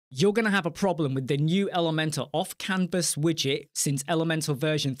You're going to have a problem with the new Elementor Off Canvas widget since Elementor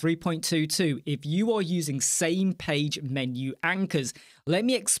version 3.22 if you are using same page menu anchors. Let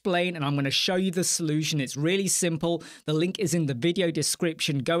me explain and I'm going to show you the solution. It's really simple. The link is in the video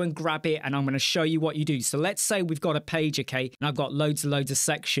description. Go and grab it and I'm going to show you what you do. So let's say we've got a page, okay, and I've got loads and loads of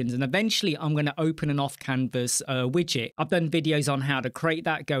sections, and eventually I'm going to open an Off Canvas widget. I've done videos on how to create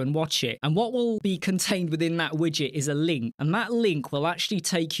that. Go and watch it. And what will be contained within that widget is a link, and that link will actually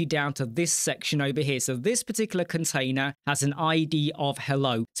take you down to this section over here. So this particular container has an ID of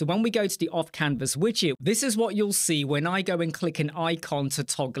hello. So when we go to the Off Canvas widget, this is what you'll see when I go and click an icon to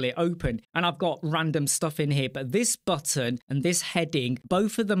toggle it open. And I've got random stuff in here, but this button and this heading,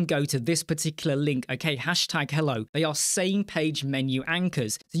 both of them go to this particular link. Okay, hashtag hello. They are same page menu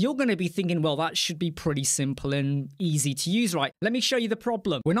anchors. So you're going to be thinking, well, that should be pretty simple and easy to use, right? Let me show you the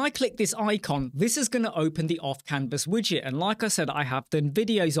problem. When I click this icon, this is going to open the Off Canvas widget. And like I said, I have done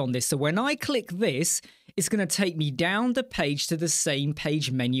videos on this. So when I click this, it's going to take me down the page to the same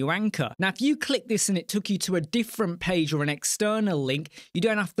page menu anchor. Now, if you click this and it took you to a different page or an external link, you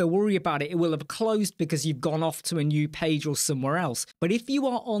don't have to worry about it. It will have closed because you've gone off to a new page or somewhere else. But if you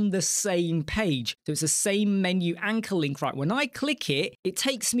are on the same page, so it's the same menu anchor link, right? When I click it, it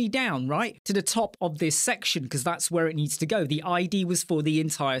takes me down, right, to the top of this section because that's where it needs to go. The ID was for the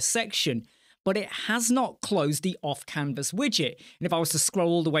entire section, but it has not closed the Off Canvas widget. And if I was to scroll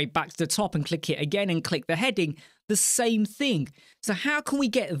all the way back to the top and click it again and click the heading, the same thing. So how can we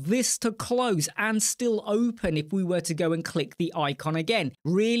get this to close and still open if we were to go and click the icon again?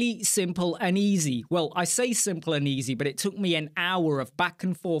 Really simple and easy. Well, I say simple and easy, but it took me an hour of back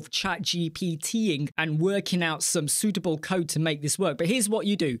and forth chat GPTing and working out some suitable code to make this work. But here's what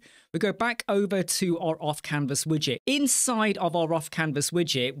you do. We go back over to our Off Canvas widget. Inside of our Off Canvas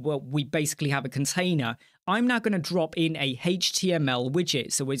widget, well, we basically have a container. I'm now going to drop in a HTML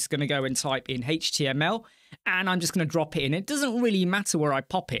widget. So we're just going to go and type in HTML and I'm just going to drop it in. It doesn't really matter where I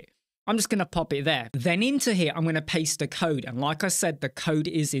pop it. I'm just going to pop it there. Then into here, I'm going to paste the code. And like I said, the code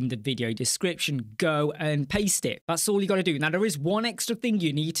is in the video description. Go and paste it. That's all you got to do. Now, there is one extra thing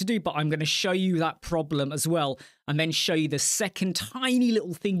you need to do, but I'm going to show you that problem as well, and then show you the second tiny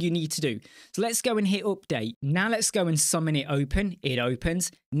little thing you need to do. So let's go and hit update. Now let's go and summon it open. It opens.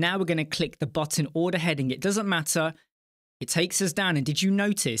 Now we're going to click the button or the heading. It doesn't matter. It takes us down. And did you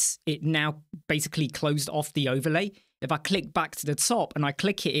notice it now basically closed off the overlay? If I click back to the top and I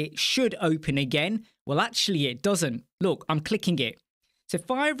click it, it should open again. Well, actually it doesn't. Look, I'm clicking it. So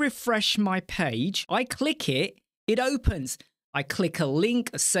if I refresh my page, I click it, it opens. I click a link,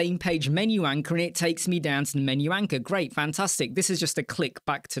 a same page menu anchor, and it takes me down to the menu anchor. Great, fantastic. This is just a click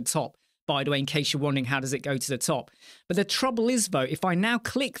back to top. By the way, in case you're wondering, how does it go to the top? But the trouble is though, if I now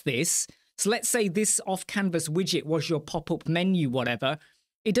click this, so let's say this Off Canvas widget was your pop-up menu, whatever,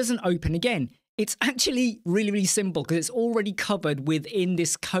 it doesn't open again. It's actually really, really simple because it's already covered within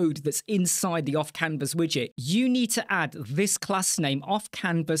this code that's inside the Off Canvas widget. You need to add this class name, Off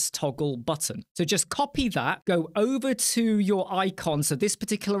Canvas toggle button. So just copy that, go over to your icon. So this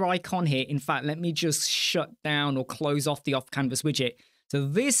particular icon here, in fact, let me just shut down or close off the Off Canvas widget. So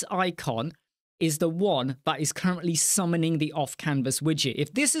this icon is the one that is currently summoning the Off Canvas widget.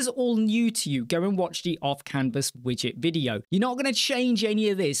 If this is all new to you, go and watch the Off Canvas widget video. You're not going to change any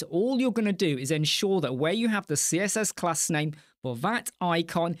of this. All you're going to do is ensure that where you have the CSS class name for that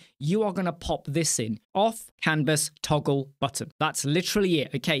icon, you are going to pop this in, Off Canvas toggle button. That's literally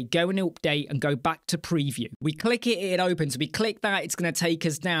it. Okay, go and update and go back to preview. We click it, it opens. We click that, it's going to take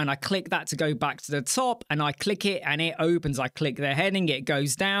us down. I click that to go back to the top and I click it and it opens. I click the heading, it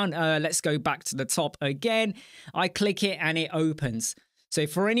goes down. Let's go back to the top again. I click it and it opens. So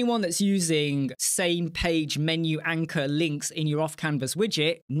for anyone that's using same page menu anchor links in your Off Canvas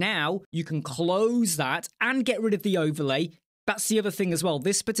widget, now you can close that and get rid of the overlay. That's the other thing as well.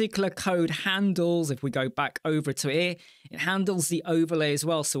 This particular code handles, if we go back over to here, it handles the overlay as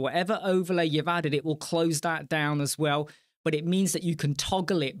well. So whatever overlay you've added, it will close that down as well. But it means that you can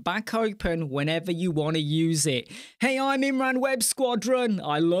toggle it back open whenever you want to use it. Hey, I'm Imran Web Squadron.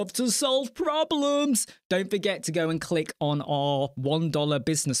 I love to solve problems. Don't forget to go and click on our $1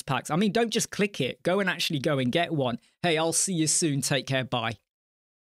 business packs. I mean, don't just click it. Go and actually go and get one. Hey, I'll see you soon. Take care. Bye.